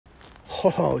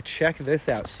Oh, check this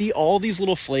out. See all these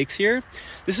little flakes here?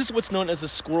 This is what's known as a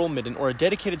squirrel midden, or a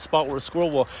dedicated spot where a squirrel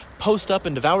will post up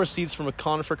and devour seeds from a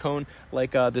conifer cone,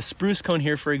 like the spruce cone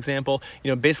here, for example,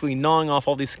 basically gnawing off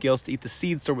all these scales to eat the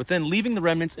seeds stored within, leaving the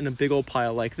remnants in a big old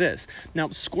pile like this. Now,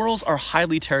 squirrels are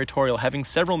highly territorial, having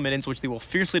several middens which they will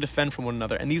fiercely defend from one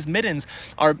another, and these middens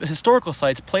are historical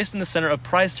sites placed in the center of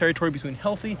prized territory between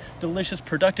healthy, delicious,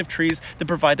 productive trees that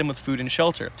provide them with food and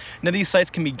shelter. Now, these sites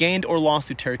can be gained or lost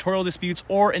through territorial disputes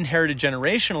or inherited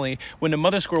generationally, when a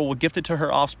mother squirrel will gift it to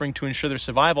her offspring to ensure their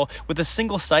survival, with a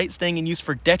single site staying in use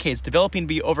for decades, developing to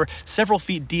be over several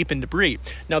feet deep in debris.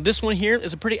 Now, this one here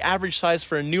is a pretty average size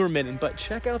for a newer midden, but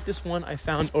check out this one I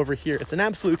found over here. It's an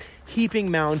absolute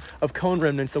heaping mound of cone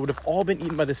remnants that would have all been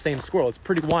eaten by the same squirrel. It's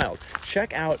pretty wild.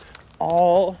 Check out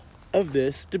all of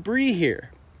this debris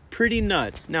here. Pretty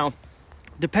nuts. Now,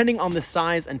 depending on the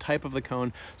size and type of the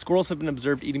cone, squirrels have been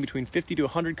observed eating between 50 to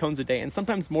 100 cones a day, and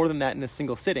sometimes more than that in a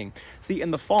single sitting. See, in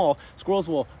the fall, squirrels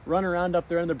will run around up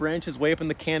there in the branches way up in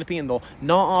the canopy, and they'll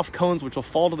gnaw off cones which will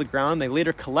fall to the ground. They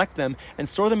later collect them and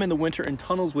store them in the winter in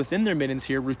tunnels within their middens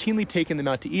here, routinely taking them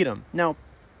out to eat them. Now,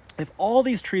 if all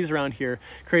these trees around here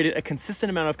created a consistent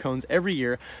amount of cones every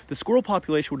year, the squirrel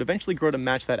population would eventually grow to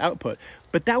match that output.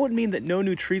 But that would mean that no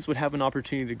new trees would have an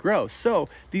opportunity to grow. So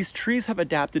these trees have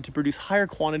adapted to produce higher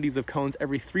quantities of cones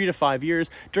every 3 to 5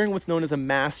 years during what's known as a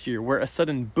mast year, where a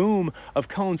sudden boom of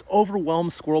cones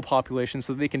overwhelms squirrel populations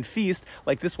so they can feast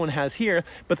like this one has here.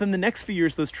 But then the next few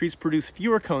years, those trees produce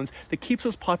fewer cones that keeps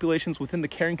those populations within the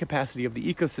carrying capacity of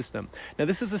the ecosystem. Now,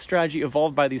 this is a strategy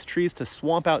evolved by these trees to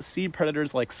swamp out seed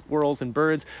predators like squirrels and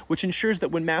birds, which ensures that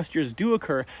when mast years do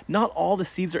occur, not all the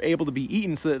seeds are able to be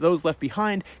eaten, so that those left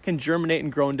behind can germinate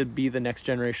and grow into be the next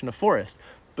generation of forest.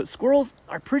 But squirrels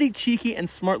are pretty cheeky and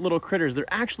smart little critters. They're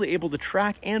actually able to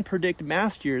track and predict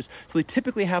mast years, so they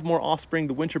typically have more offspring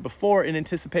the winter before in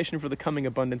anticipation for the coming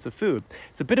abundance of food.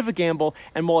 It's a bit of a gamble,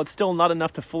 and while it's still not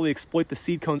enough to fully exploit the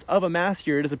seed cones of a mast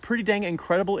year, it is a pretty dang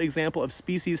incredible example of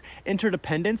species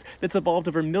interdependence that's evolved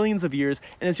over millions of years,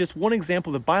 and is just one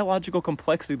example of the biological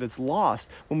complexity that's lost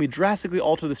when we drastically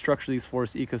alter the structure of these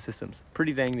forest ecosystems.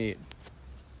 Pretty dang neat.